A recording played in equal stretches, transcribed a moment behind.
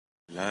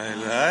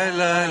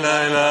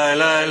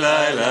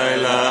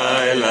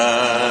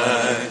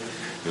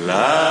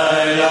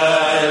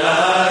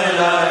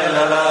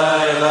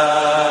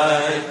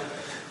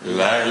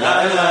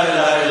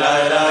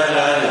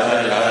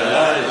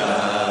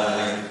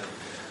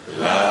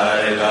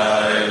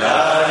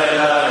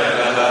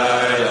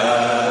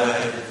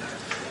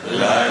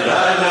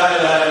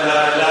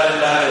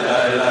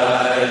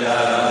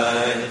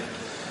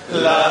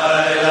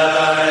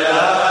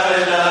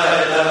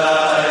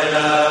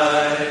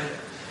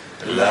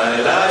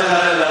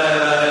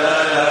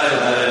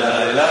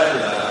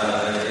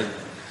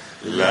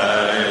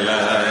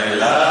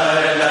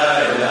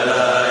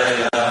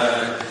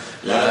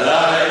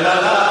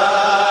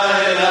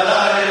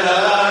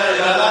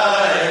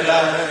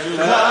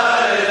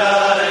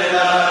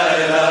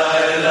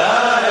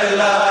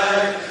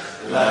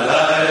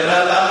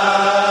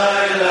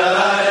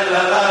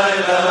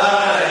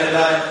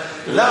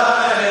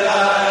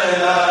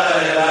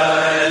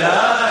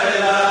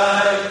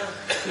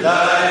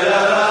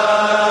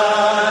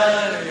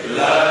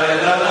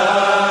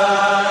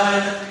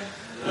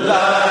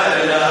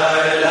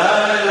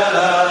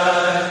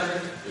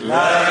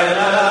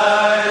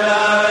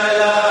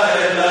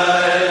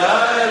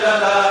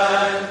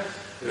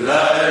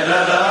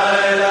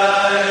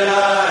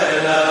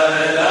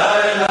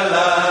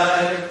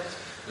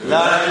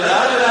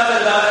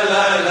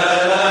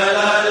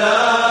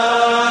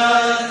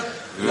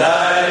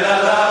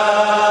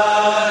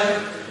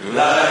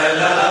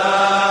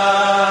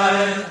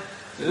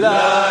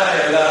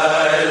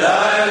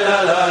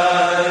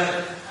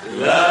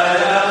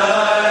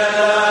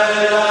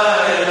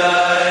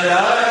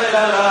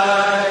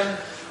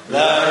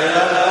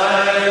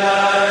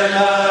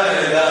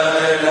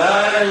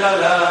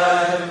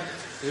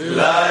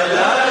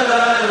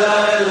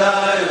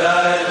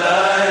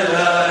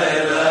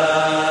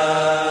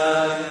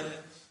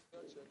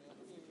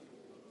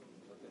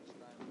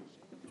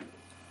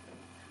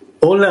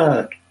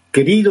Hola,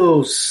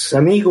 queridos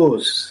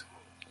amigos.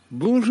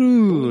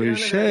 Bonjour,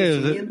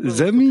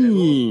 chers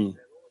amis.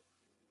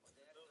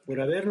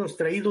 Por habernos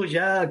traído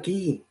ya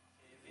aquí,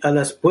 a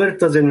las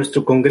puertas de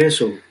nuestro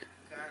Congreso.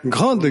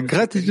 Grande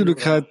gratitude au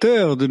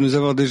Créateur de nous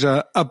avoir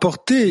déjà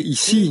apportés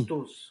ici,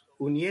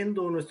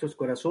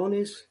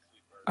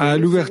 à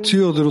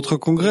l'ouverture de notre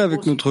congrès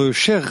avec notre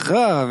cher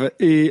Rav,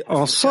 et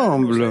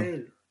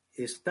ensemble,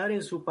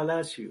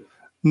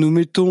 nous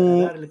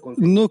mettons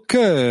nos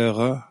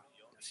cœurs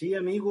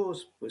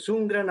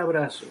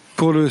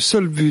pour le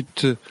seul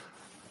but,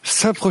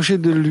 s'approcher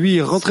de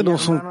lui, rentrer dans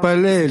son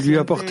palais, lui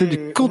apporter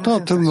du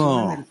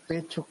contentement.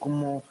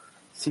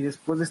 Si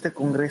después de este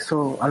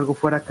congreso algo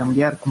fuera a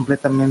cambiar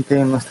completamente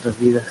en nuestras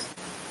vidas.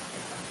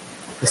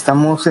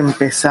 Estamos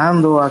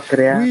empezando a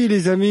crear. Oui,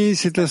 les amis,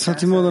 c'est un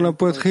sentiment dans la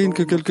poitrine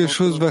que quelque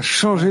chose va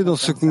changer dans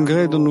ce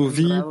congrès, dans nos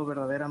vies.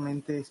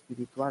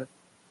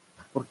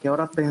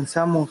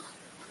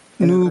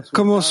 Nous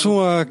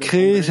commençons à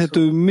créer cette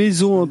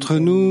maison entre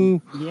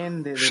nous.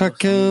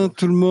 Chacun,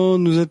 tout le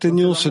monde, nous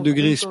atteignons ce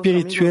degré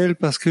spirituel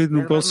parce que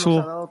nous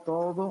pensons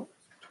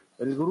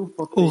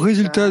au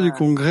résultat du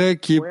congrès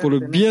qui est pour le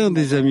bien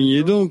des amis.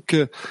 Et donc,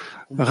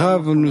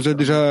 Rav nous a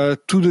déjà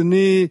tout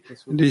donné,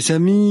 les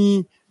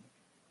amis,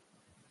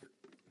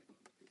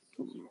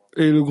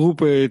 et le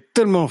groupe est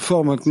tellement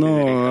fort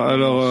maintenant,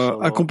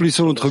 alors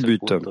accomplissons notre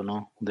but.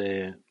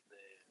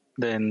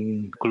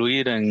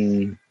 Incluir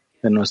en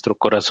nuestro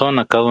corazón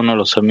a cada uno de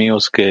los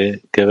amigos que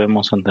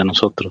vemos ante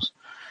nosotros,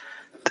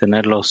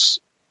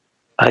 tenerlos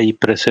ahí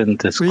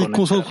presentes. Oui,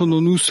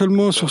 concentrons-nous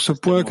seulement sur ce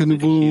point que nous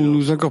voulons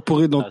nous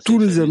incorporer dans tous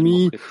les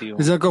amis,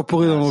 les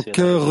incorporer dans nos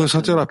cœurs,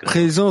 ressentir la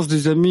présence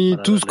des amis,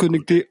 tous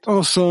connectés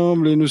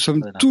ensemble, et nous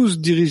sommes tous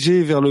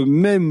dirigés vers le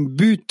même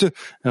but,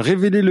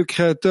 révéler le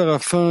Créateur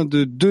afin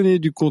de donner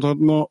du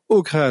contentement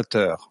au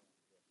Créateur.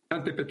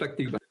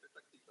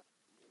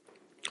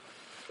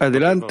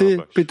 Adelante,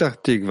 Petah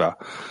Tikva.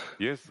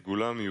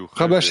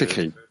 Rabash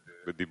écrit: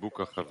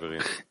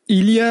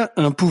 il y a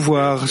un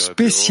pouvoir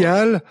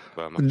spécial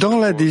dans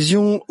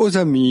l'adhésion aux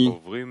amis,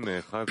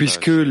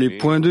 puisque les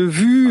points de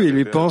vue et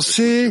les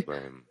pensées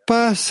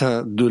passent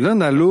de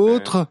l'un à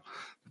l'autre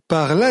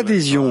par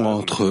l'adhésion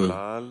entre eux.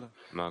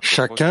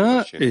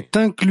 Chacun est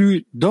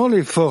inclus dans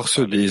les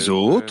forces des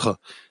autres,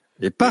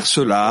 et par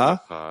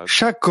cela,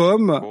 chaque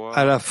homme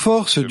a la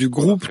force du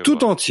groupe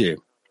tout entier.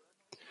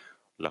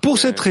 Pour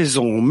cette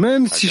raison,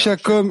 même si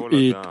chaque homme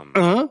est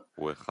un,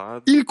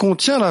 il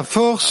contient la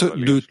force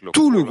de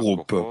tout le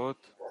groupe.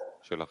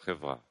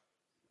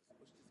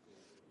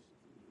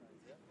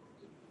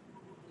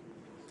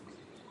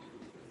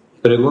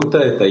 Pregunta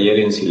de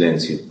taller en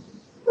silencio.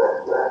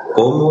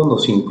 ¿Cómo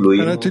nos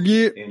incluimos? Un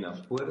atelier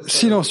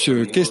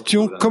silencieux.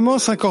 Question: comment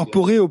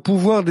s'incorporer au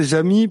pouvoir des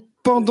amis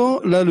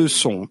pendant la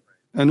leçon?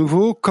 À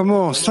nouveau,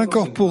 comment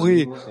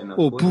s'incorporer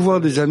au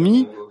pouvoir des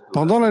amis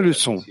pendant la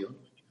leçon?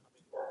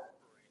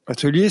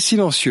 Atelier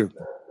silencieux.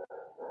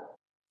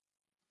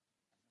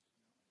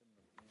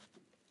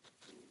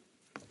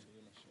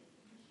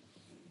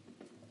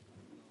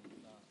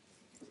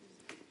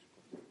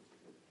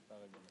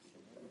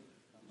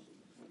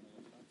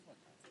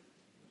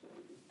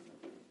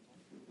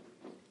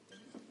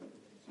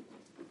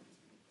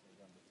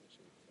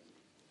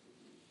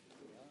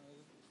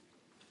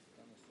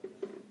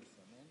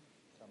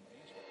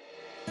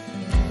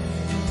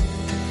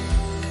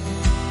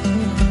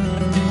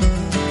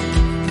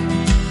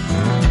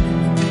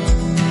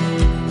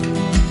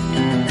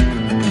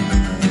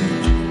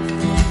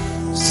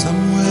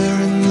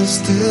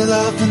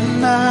 of the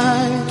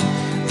night,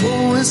 a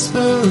whisper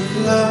of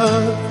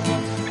love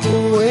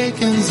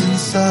awakens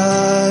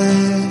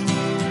inside.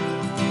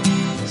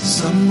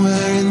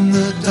 Somewhere in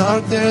the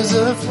dark there's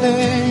a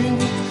flame,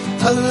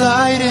 a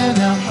light in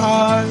our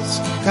hearts,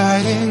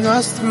 guiding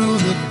us through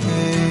the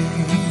pain.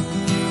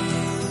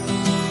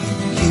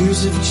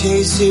 Years of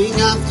chasing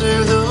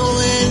after the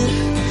wind,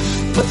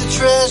 but the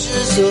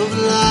treasures of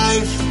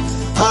life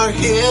are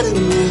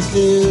hidden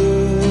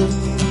within.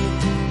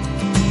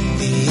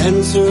 The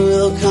answer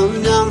will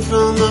come down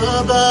from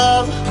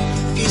above,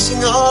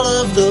 piecing all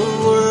of the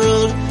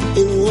world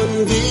in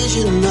one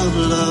vision of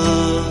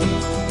love.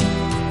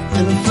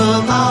 And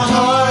from our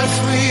hearts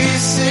we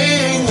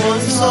sing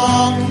one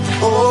song,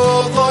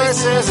 all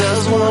voices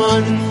as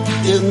one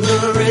in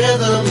the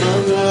rhythm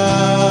of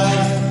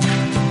life.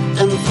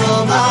 And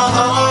from our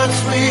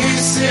hearts we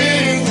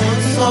sing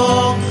one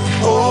song,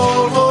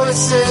 all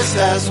voices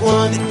as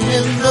one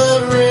in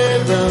the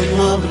rhythm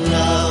of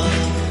love.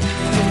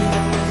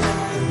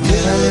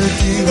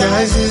 Melody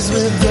rises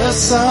with the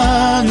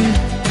sun,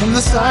 from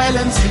the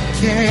silence it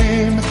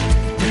came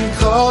and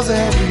calls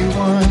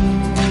everyone.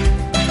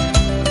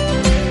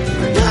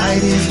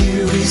 Night is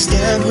here, we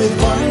stand with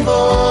one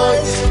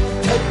voice,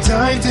 a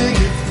time to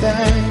give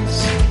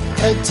thanks,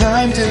 a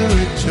time to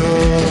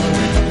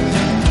rejoice.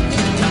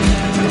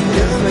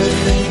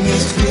 Everything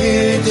is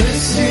clear to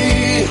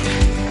see,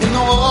 and the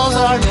walls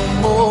are no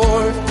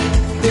more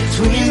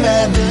between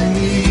man and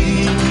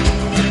me.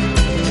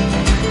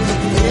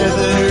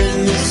 Together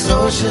in this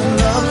ocean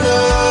of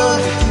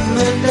love, in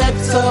the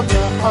depths of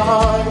the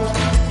heart,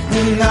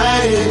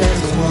 united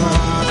as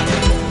one.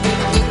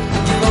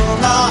 From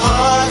our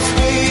hearts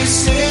we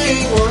sing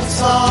one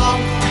song,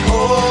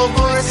 all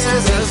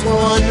voices as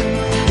one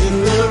in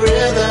the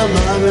rhythm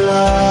of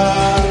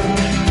love.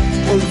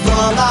 And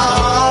from our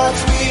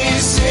hearts we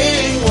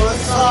sing one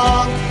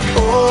song,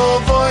 all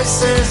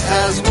voices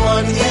as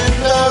one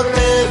in the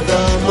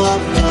rhythm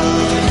of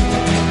love.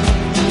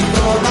 And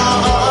from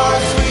our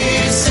hearts we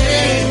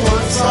sing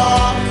one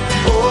song,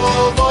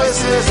 all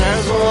voices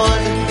as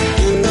one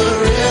in the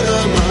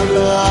rhythm of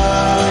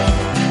love.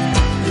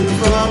 And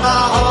from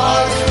our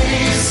hearts we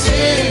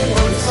sing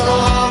one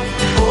song,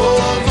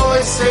 all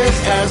voices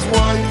as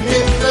one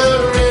in the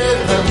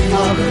rhythm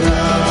of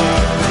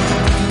love.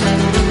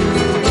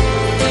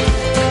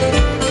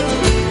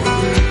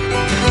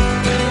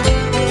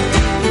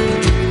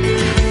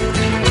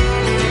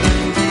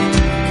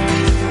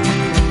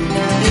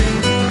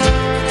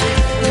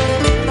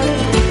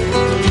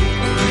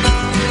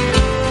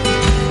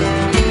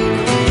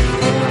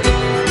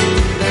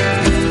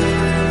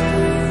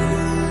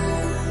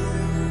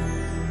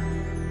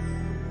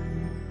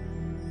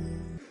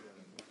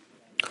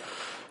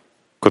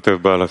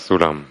 Baal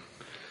HaSulam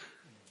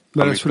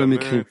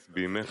écrit: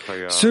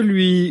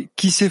 celui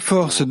qui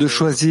s'efforce de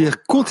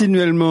choisir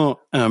continuellement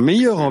un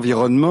meilleur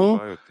environnement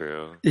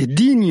est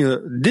digne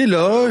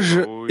d'éloges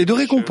et de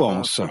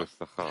récompenses.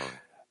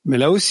 Mais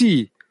là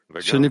aussi,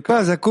 ce n'est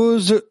pas à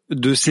cause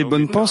de ses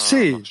bonnes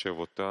pensées,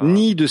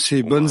 ni de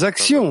ses bonnes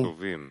actions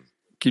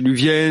qui lui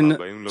viennent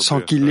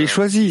sans qu'il les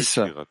choisisse,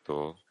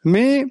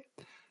 mais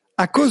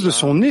à cause de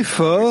son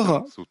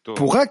effort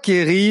pour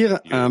acquérir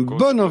un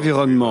bon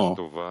environnement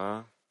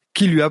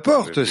qui lui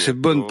apporte ses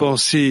bonnes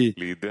pensées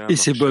et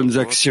ses bonnes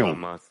actions.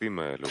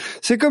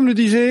 C'est comme le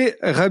disait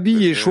Rabbi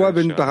Yeshua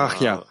ben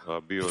Parachia: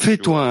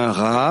 fais-toi un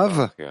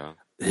rave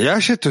et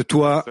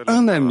achète-toi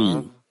un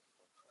ami.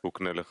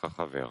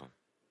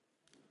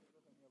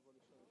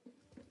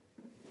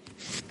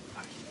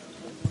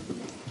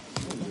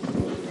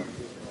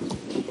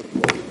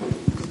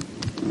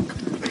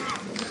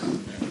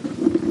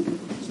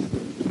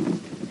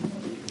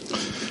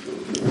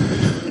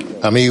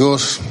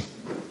 Amigos,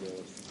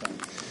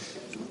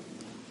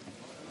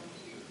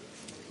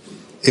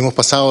 hemos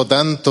pasado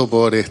tanto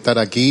por estar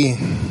aquí.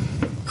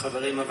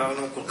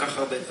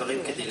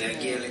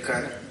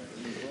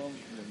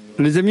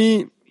 Les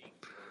amis,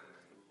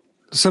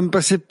 nous sommes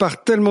passés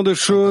par tellement de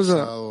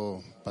choses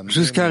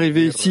jusqu'à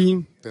arriver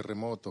ici.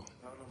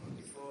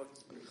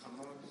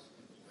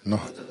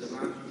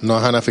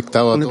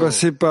 On est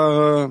passé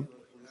par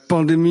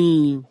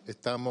pandémie,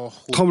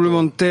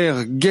 tremblement de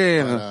terre,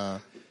 guerre,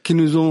 qui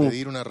nous ont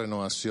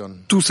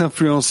tous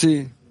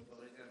influencés.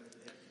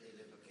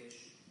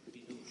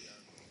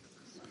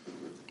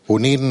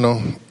 Unirnos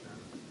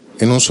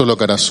en un solo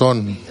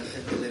corazón.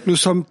 Nous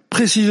sommes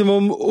précisément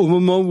au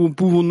moment où nous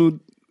pouvons nous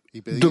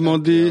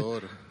demander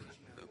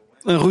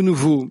un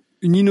renouveau,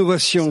 une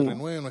innovation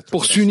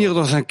pour s'unir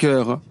dans un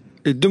cœur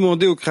et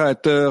demander au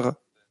Créateur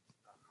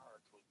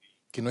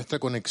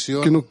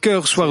que nos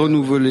cœurs soient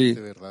renouvelés.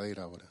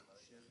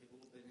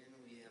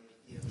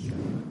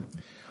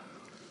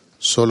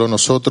 Solo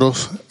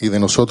nosotros y de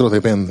nosotros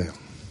depende.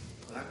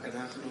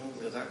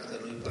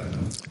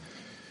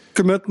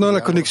 Que maintenant la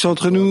connexion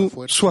entre nous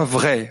soit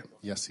vraie.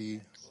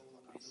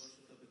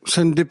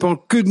 Ça ne dépend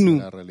que de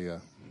nous.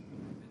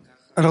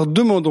 Alors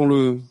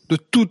demandons-le de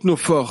toutes nos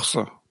forces.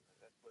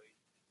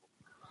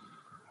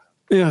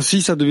 Et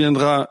ainsi ça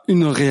deviendra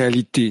une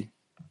réalité.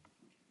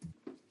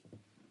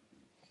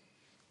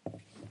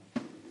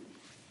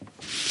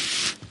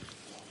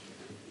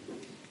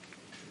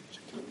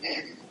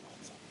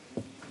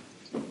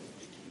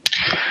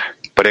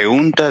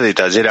 Pregunta de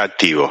taller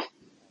activo.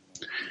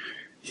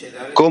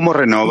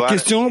 Une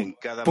question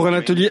pour un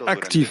atelier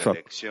actif.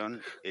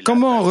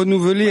 Comment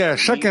renouveler à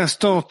chaque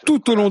instant,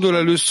 tout au long de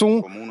la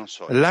leçon,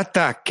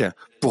 l'attaque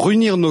pour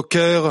unir nos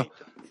cœurs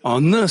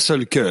en un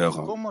seul cœur?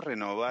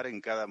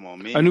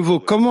 À nouveau,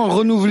 comment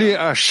renouveler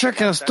à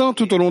chaque instant,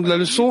 tout au long de la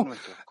leçon,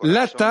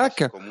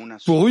 l'attaque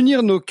pour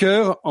unir nos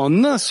cœurs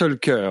en un seul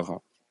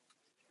cœur?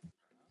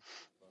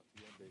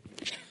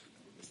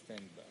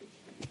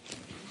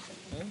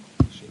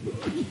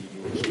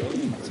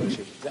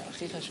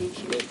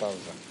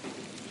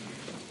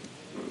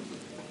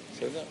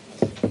 בסדר?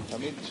 אז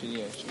תמיד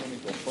שיהיה שני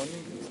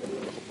מיקרופונים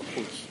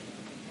בחוץ.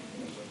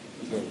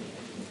 זהו.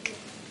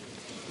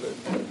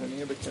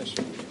 ונהיה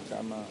בקשר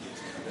כמה...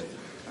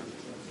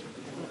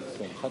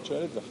 אחת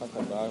שואלת ואחת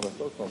הבאה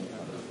בתור כבר מוכן.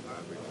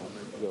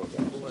 זהו,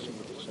 גם חושבת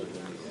עכשיו.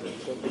 זה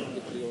עכשיו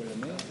בקריאו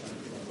למי,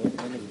 אבל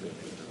אין הבדל.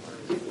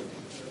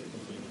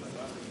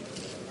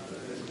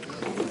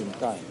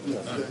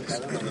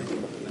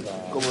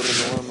 Como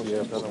renovamos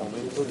a cada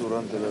momento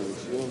durante la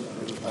lección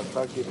el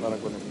ataque para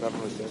conectar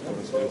nuestras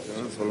corazones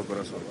en un solo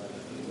corazón.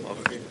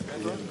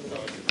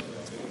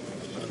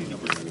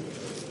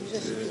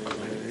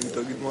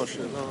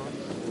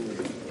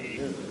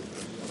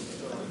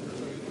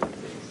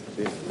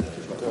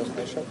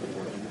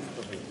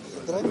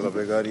 La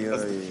plegaria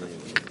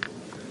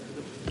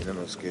y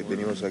los que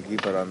venimos aquí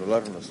para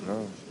anularnos, ¿no?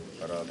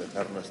 Para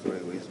dejar nuestro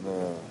egoísmo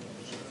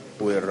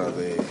fuera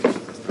de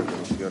nuestra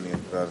condición y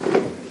entrar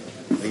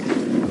libre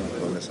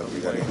con esa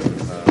plegaria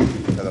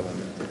a cada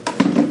momento.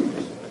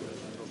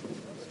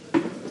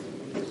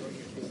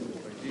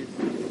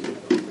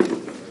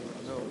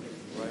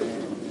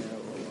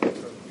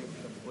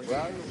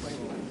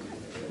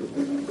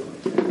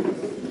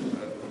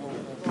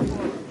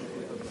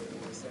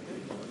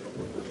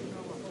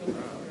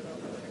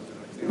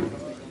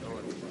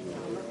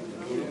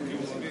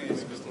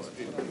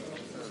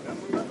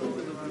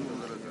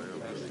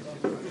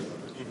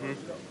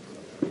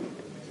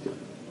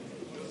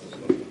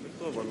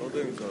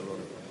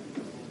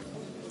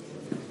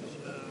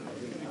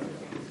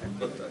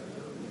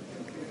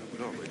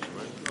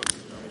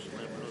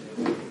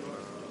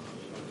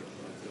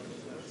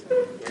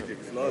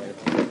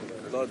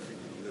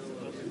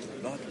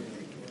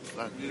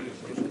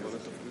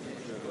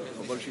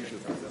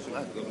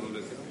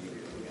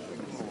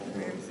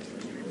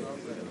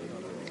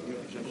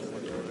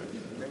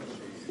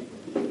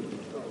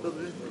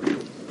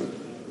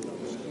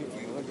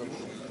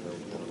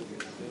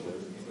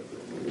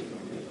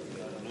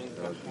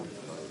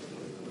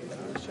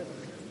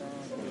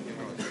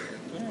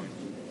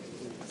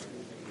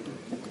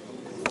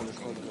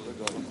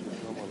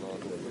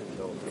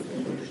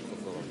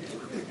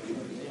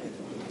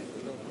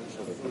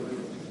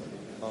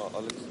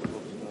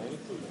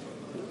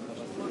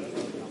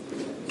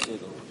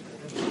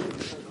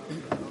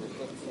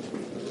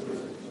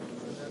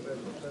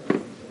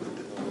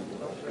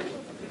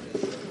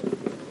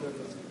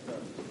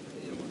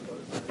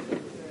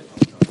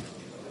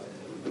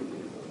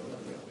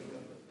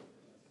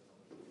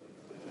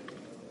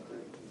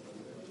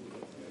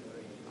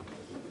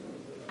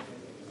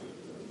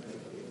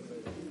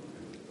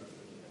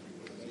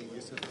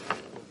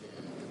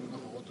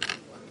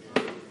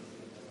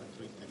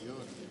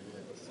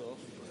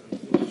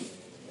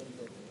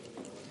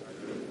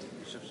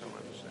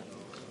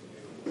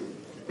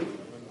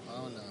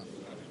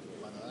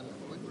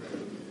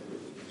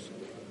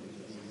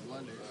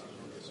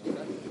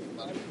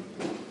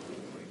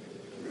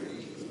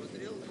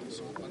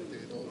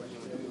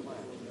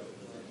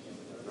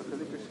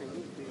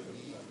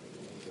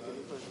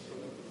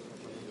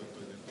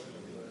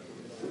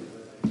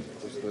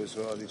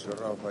 Eso ha dicho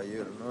Rafa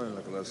ayer, ¿no? En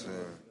la clase.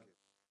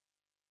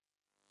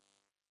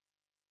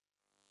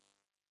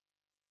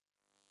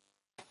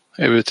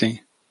 Everything.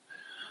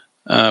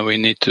 We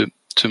need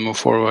to move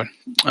forward.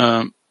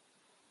 Yeah.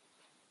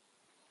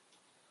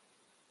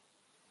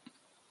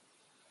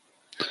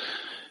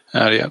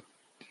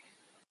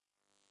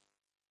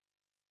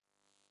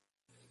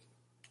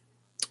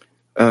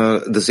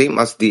 The same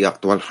as the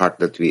actual heart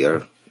that we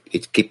are,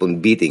 it keep on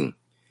beating.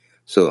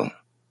 So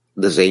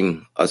the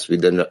same as we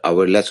done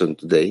our lesson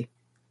today,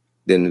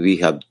 then we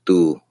have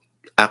to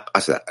act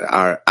as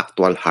our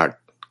actual heart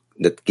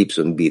that keeps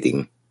on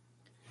beating.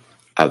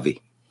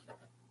 Avi.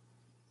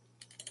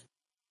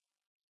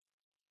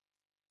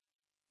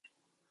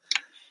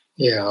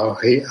 Yeah,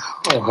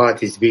 our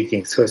heart is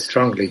beating so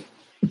strongly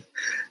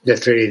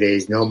that really there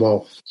is no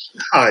more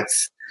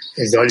hearts.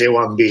 There's only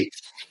one beat.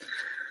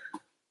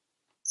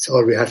 So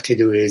all we have to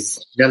do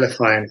is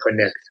nullify and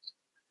connect,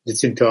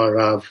 listen to our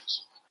Rav,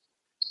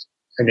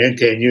 and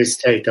enter a new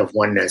state of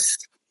oneness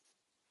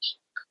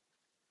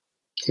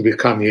to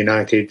become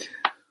united,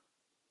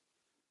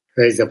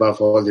 raised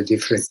above all the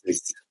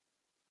differences.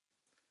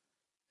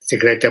 It's a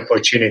great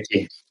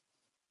opportunity.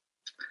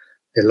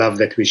 The love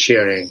that we're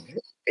sharing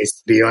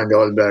is beyond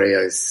all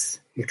barriers.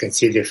 You can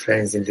see the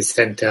friends in the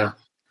center.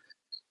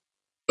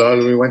 All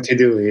we want to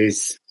do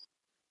is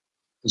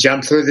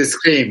jump through the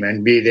screen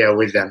and be there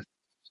with them.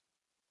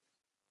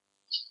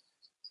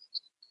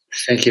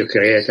 Thank you,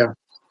 Creator,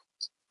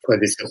 for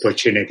this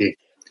opportunity.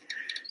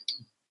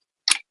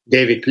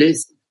 David,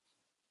 please.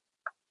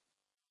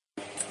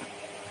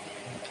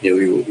 Yeah,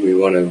 we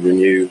want to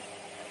renew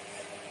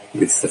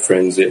with the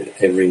friends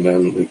every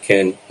moment we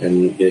can,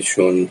 and yeah,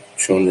 Sean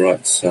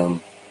writes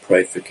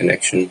pray for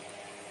connection,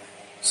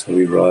 so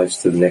we rise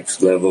to the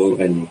next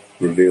level and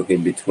reveal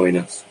Him between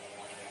us.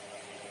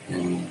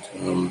 And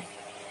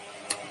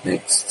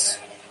next,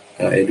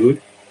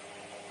 Edward.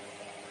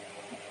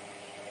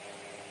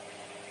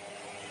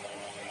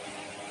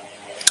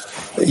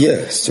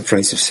 Yes, the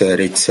Prince have said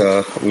it.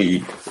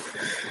 We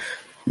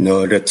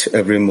know that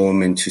every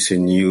moment is a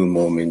new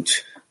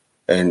moment,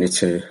 and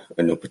it's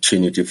an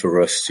opportunity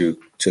for us to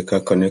take our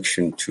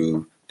connection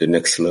to the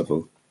next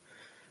level.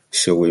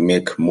 So we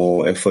make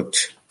more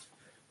effort.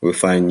 We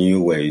find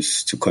new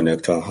ways to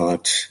connect our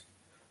hearts.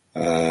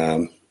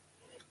 And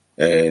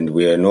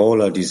we know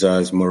all our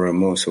desires more and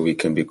more, so we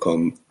can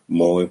become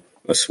more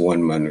as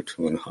one man with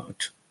one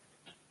heart.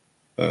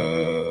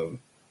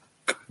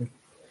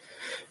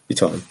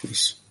 Itai,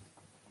 please.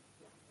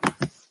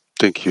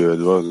 Thank you,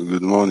 Edward.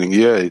 Good morning.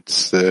 Yeah,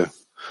 it's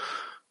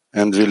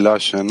and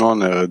Vilash an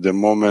honor. At the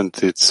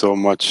moment, it's so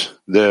much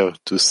there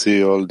to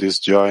see all these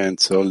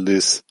giants, all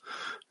these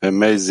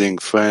amazing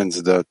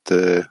friends that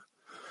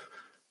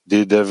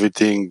did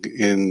everything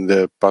in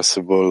the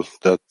possible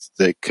that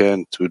they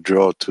can to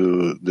draw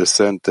to the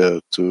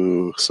center,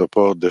 to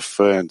support the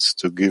friends,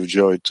 to give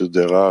joy to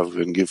the Rav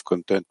and give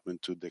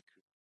contentment to the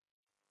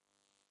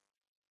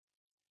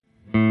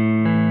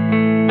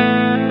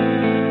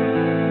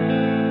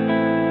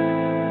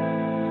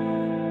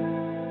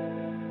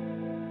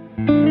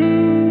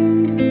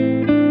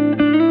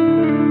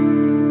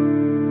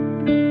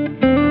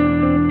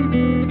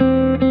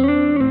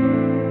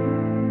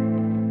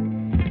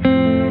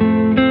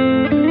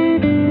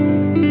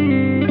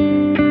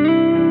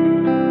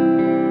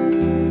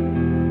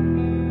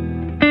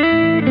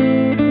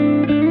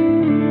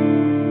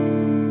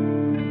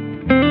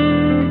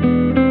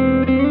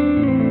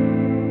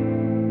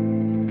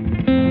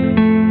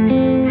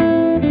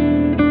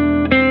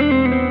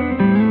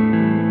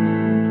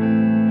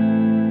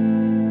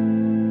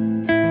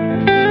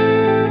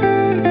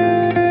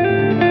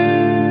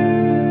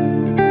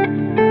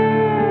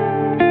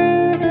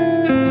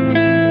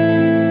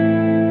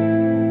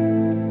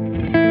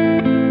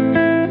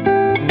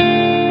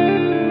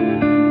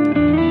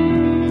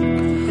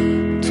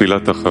La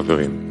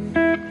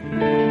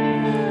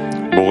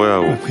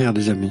prière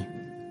des amis.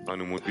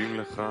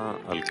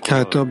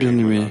 Créateur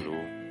bien-aimé,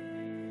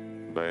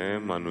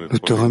 nous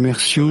te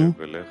remercions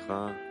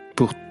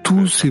pour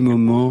tous ces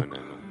moments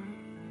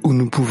où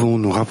nous pouvons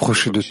nous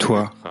rapprocher de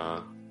toi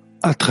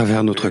à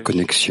travers notre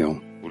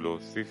connexion.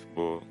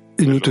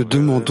 Et nous te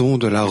demandons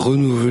de la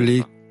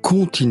renouveler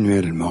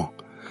continuellement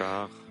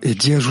et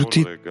d'y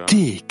ajouter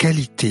tes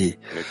qualités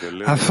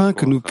afin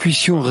que nous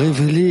puissions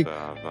révéler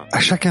à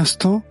chaque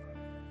instant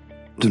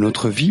de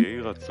notre vie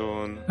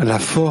la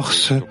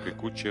force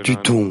du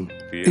don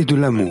et de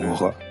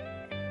l'amour.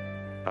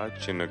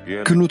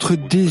 Que notre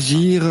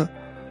désir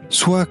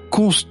soit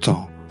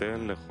constant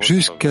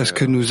jusqu'à ce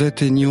que nous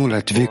atteignions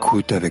la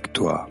dvekut avec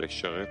toi.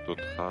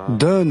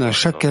 Donne à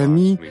chaque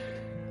ami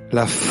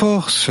la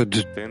force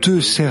de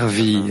te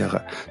servir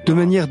de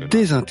manière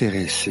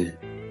désintéressée.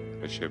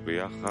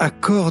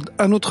 Accorde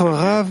à notre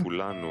Rav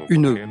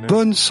une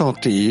bonne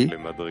santé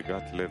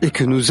et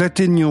que nous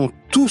atteignions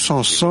tous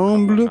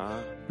ensemble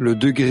le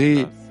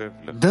degré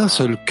d'un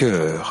seul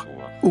cœur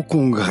au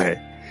congrès,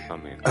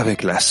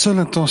 avec la seule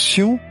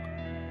intention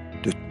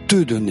de te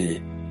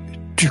donner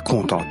du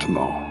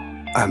contentement.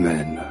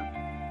 Amen.